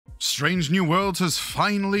Strange New Worlds has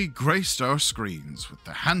finally graced our screens with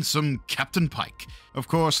the handsome Captain Pike, of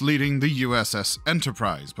course leading the USS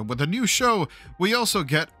Enterprise. But with the new show, we also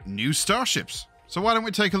get new starships. So why don't we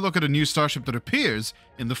take a look at a new starship that appears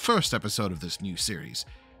in the first episode of this new series?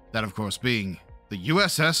 That, of course, being the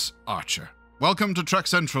USS Archer. Welcome to Trek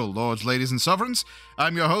Central, lords, ladies, and sovereigns.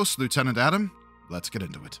 I'm your host, Lieutenant Adam. Let's get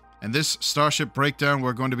into it. In this Starship breakdown,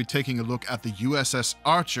 we're going to be taking a look at the USS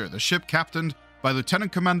Archer, the ship captained by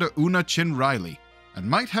Lieutenant Commander Una Chin Riley, and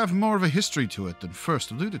might have more of a history to it than first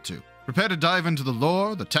alluded to. Prepare to dive into the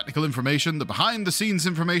lore, the technical information, the behind-the-scenes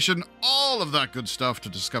information, all of that good stuff to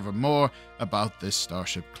discover more about this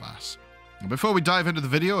Starship class. And before we dive into the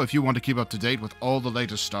video, if you want to keep up to date with all the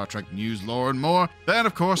latest Star Trek news, lore, and more, then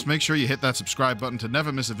of course make sure you hit that subscribe button to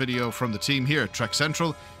never miss a video from the team here at Trek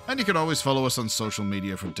Central, and you can always follow us on social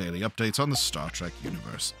media for daily updates on the Star Trek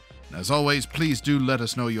universe. And as always, please do let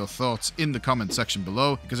us know your thoughts in the comment section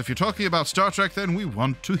below, because if you're talking about Star Trek, then we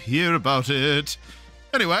want to hear about it.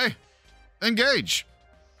 Anyway, engage!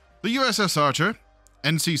 The USS Archer,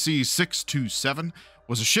 NCC 627,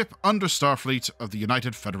 was a ship under Starfleet of the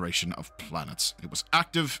United Federation of Planets. It was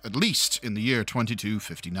active at least in the year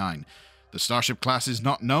 2259. The Starship class is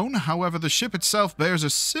not known, however the ship itself bears a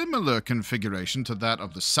similar configuration to that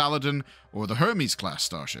of the Saladin or the Hermes class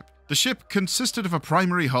starship. The ship consisted of a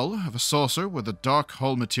primary hull of a saucer with a dark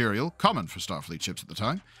hull material, common for Starfleet ships at the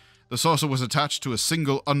time. The saucer was attached to a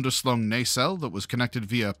single underslung nacelle that was connected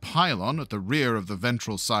via a pylon at the rear of the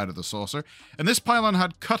ventral side of the saucer, and this pylon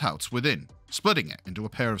had cutouts within, splitting it into a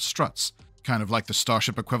pair of struts, kind of like the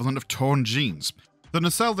Starship equivalent of torn jeans. The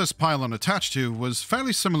nacelle this pylon attached to was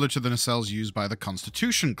fairly similar to the nacelles used by the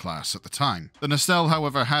Constitution class at the time. The nacelle,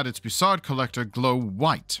 however, had its Bussard collector glow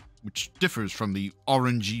white, which differs from the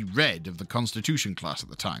orangey red of the Constitution class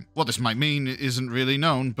at the time. What this might mean isn't really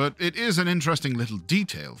known, but it is an interesting little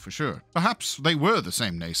detail for sure. Perhaps they were the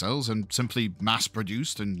same nacelles and simply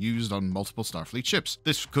mass-produced and used on multiple Starfleet ships.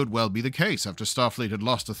 This could well be the case after Starfleet had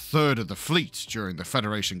lost a third of the fleet during the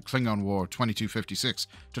Federation-Klingon War 2256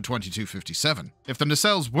 to 2257. If the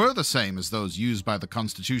nacelles were the same as those used by the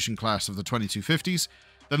Constitution class of the 2250s,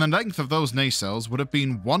 then the length of those nacelles would have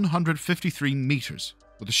been 153 meters,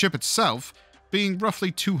 with the ship itself being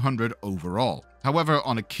roughly 200 overall. However,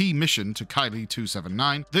 on a key mission to Kylie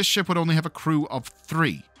 279, this ship would only have a crew of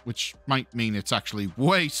 3, which might mean it's actually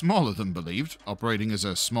way smaller than believed, operating as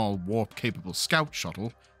a small warp-capable scout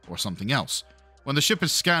shuttle or something else. When the ship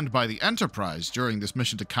is scanned by the Enterprise during this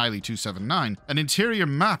mission to Kylie 279, an interior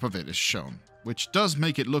map of it is shown, which does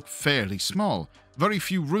make it look fairly small. Very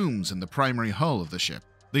few rooms in the primary hull of the ship.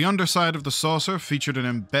 The underside of the saucer featured an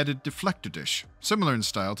embedded deflector dish, similar in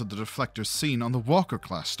style to the deflectors seen on the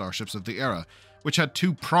Walker-class starships of the era, which had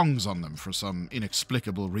 2 prongs on them for some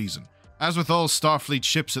inexplicable reason. As with all Starfleet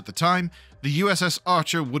ships at the time, the USS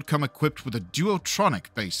Archer would come equipped with a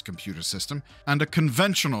duotronic-based computer system and a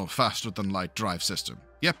conventional faster-than-light drive system.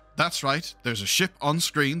 Yep, that's right, there's a ship on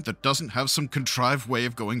screen that doesn't have some contrived way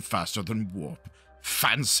of going faster than warp.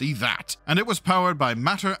 Fancy that! And it was powered by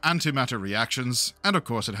matter-antimatter reactions, and of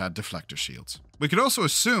course it had deflector shields. We could also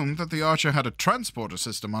assume that the Archer had a transporter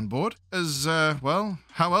system on board, as, well,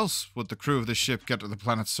 how else would the crew of this ship get to the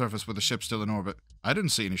planet's surface with the ship still in orbit? I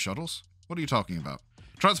didn't see any shuttles. What are you talking about?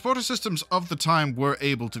 Transporter systems of the time were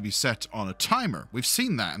able to be set on a timer. We've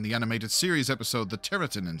seen that in the animated series episode The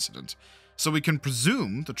Territon Incident. So we can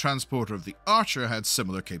presume the transporter of the Archer had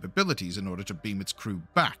similar capabilities in order to beam its crew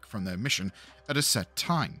back from their mission at a set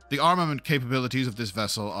time. The armament capabilities of this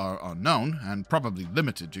vessel are unknown, and probably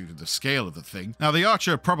limited due to the scale of the thing. Now, the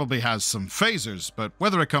Archer probably has some phasers, but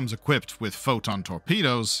whether it comes equipped with photon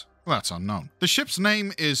torpedoes, well, that's unknown. The ship's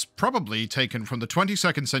name is probably taken from the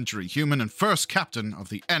 22nd century human and first captain of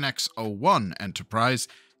the NX-01 Enterprise,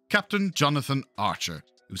 Captain Jonathan Archer.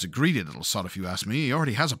 He was a greedy little sod if you ask me. He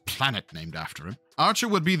already has a planet named after him. Archer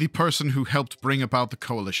would be the person who helped bring about the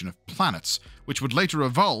Coalition of Planets, which would later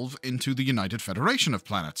evolve into the United Federation of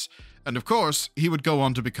Planets. And of course, he would go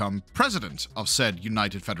on to become president of said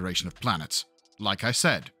United Federation of Planets. Like I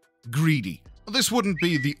said, greedy. This wouldn't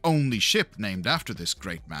be the only ship named after this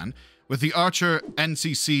great man, with the Archer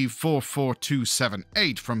NCC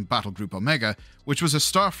 44278 from Battlegroup Omega, which was a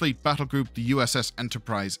Starfleet battlegroup the USS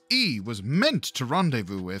Enterprise E was meant to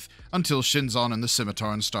rendezvous with until Shinzon and the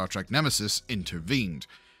Scimitar in Star Trek Nemesis intervened.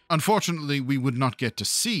 Unfortunately, we would not get to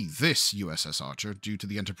see this USS Archer due to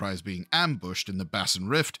the Enterprise being ambushed in the Bassin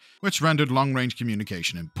Rift, which rendered long-range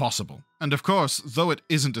communication impossible. And of course, though it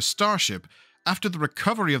isn't a starship, After the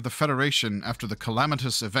recovery of the Federation after the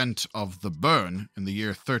calamitous event of the Burn in the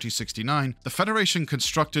year 3069, the Federation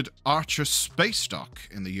constructed Archer space dock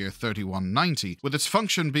in the year 3190, with its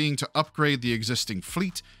function being to upgrade the existing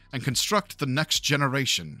fleet and construct the next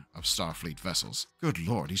generation of Starfleet vessels. Good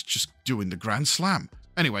lord, he's just doing the Grand Slam.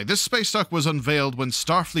 Anyway, this space dock was unveiled when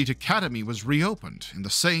Starfleet Academy was reopened in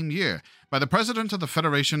the same year by the president of the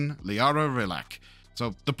Federation, Liara Rilak.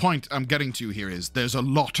 So the point I'm getting to here is there's a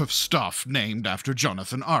lot of stuff named after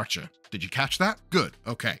Jonathan Archer. Did you catch that? Good.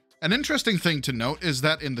 Okay. An interesting thing to note is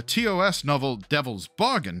that in the TOS novel Devil's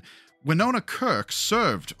Bargain, Winona Kirk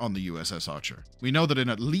served on the USS Archer. We know that in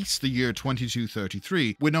at least the year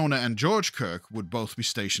 2233, Winona and George Kirk would both be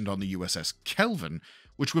stationed on the USS Kelvin,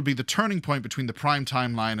 which would be the turning point between the Prime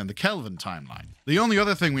timeline and the Kelvin timeline. The only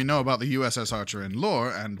other thing we know about the USS Archer in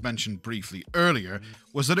lore, and mentioned briefly earlier,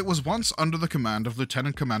 was that it was once under the command of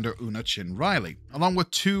Lieutenant Commander Una Chin Riley, along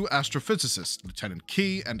with two astrophysicists, Lieutenant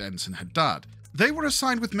Key and Ensign Haddad. They were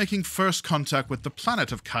assigned with making first contact with the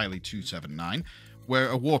planet of Kylie 279, where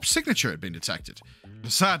a warp signature had been detected.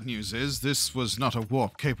 The sad news is this was not a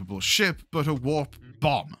warp-capable ship, but a warp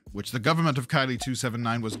bomb, which the government of Kylie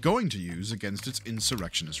 279 was going to use against its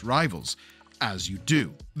insurrectionist rivals, as you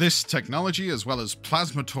do. This technology, as well as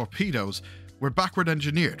plasma torpedoes, were backward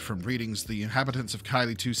engineered from readings the inhabitants of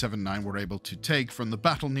Kylie 279 were able to take from the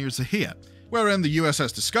battle near Zahia, wherein the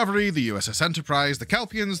USS Discovery, the USS Enterprise, the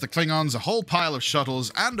Kelpians, the Klingons, a whole pile of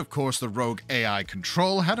shuttles, and of course the rogue AI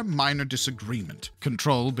Control had a minor disagreement.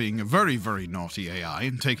 Control being a very, very naughty AI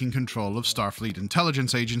and taking control of Starfleet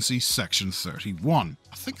Intelligence Agency Section 31.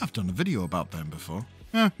 I think I've done a video about them before.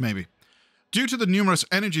 Maybe. Due to the numerous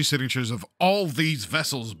energy signatures of all these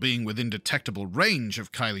vessels being within detectable range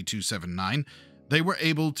of Kylie 279, they were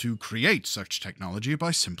able to create such technology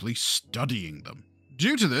by simply studying them.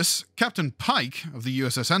 Due to this, Captain Pike of the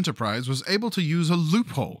USS Enterprise was able to use a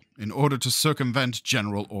loophole in order to circumvent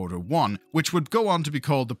General Order 1, which would go on to be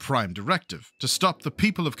called the Prime Directive, to stop the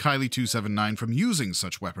people of Kylie 279 from using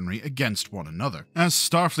such weaponry against one another. As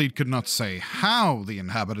Starfleet could not say how the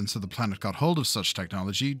inhabitants of the planet got hold of such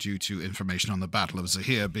technology due to information on the Battle of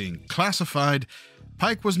Zahir being classified,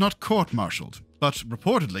 Pike was not court-martialed, but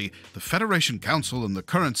reportedly, the Federation Council and the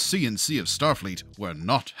current C&C of Starfleet were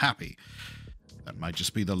not happy. That might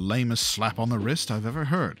just be the lamest slap on the wrist I've ever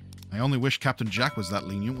heard. I only wish Captain Jack was that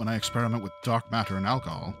lenient when I experiment with dark matter and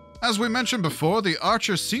alcohol. As we mentioned before, the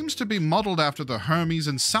Archer seems to be modeled after the Hermes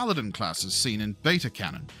and Saladin classes seen in beta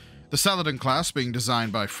canon, the Saladin class being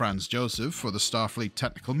designed by Franz Joseph for the Starfleet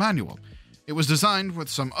Technical Manual. It was designed with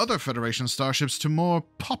some other Federation starships to more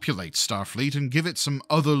populate Starfleet and give it some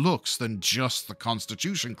other looks than just the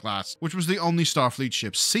Constitution class, which was the only Starfleet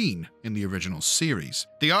ship seen in the original series.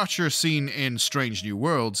 The Archer seen in Strange New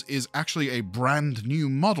Worlds is actually a brand new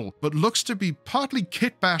model, but looks to be partly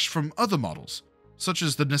kitbashed from other models, such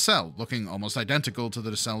as the nacelle, looking almost identical to the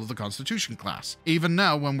nacelle of the Constitution class. Even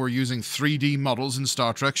now, when we're using 3D models in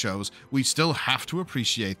Star Trek shows, we still have to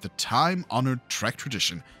appreciate the time-honored Trek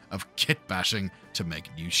tradition of kit-bashing to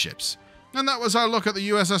make new ships. And that was our look at the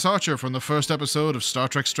USS Archer from the first episode of Star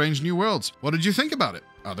Trek Strange New Worlds. What did you think about it?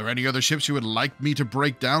 Are there any other ships you would like me to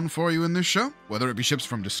break down for you in this show? Whether it be ships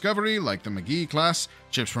from Discovery, like the McGee class,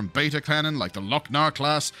 ships from Beta Canon, like the Lochnar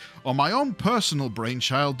class, or my own personal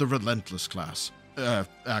brainchild, the Relentless class.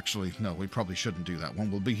 Actually, no, we probably shouldn't do that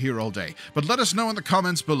one. We'll be here all day. But let us know in the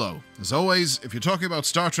comments below. As always, if you're talking about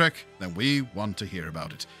Star Trek, then we want to hear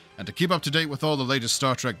about it. And to keep up to date with all the latest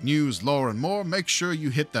Star Trek news, lore, and more, make sure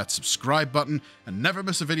you hit that subscribe button and never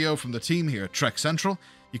miss a video from the team here at Trek Central.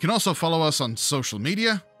 You can also follow us on social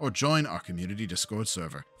media or join our community Discord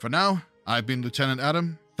server. For now, I've been Lieutenant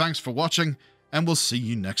Adam. Thanks for watching, and we'll see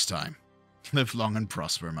you next time. Live long and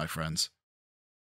prosper, my friends.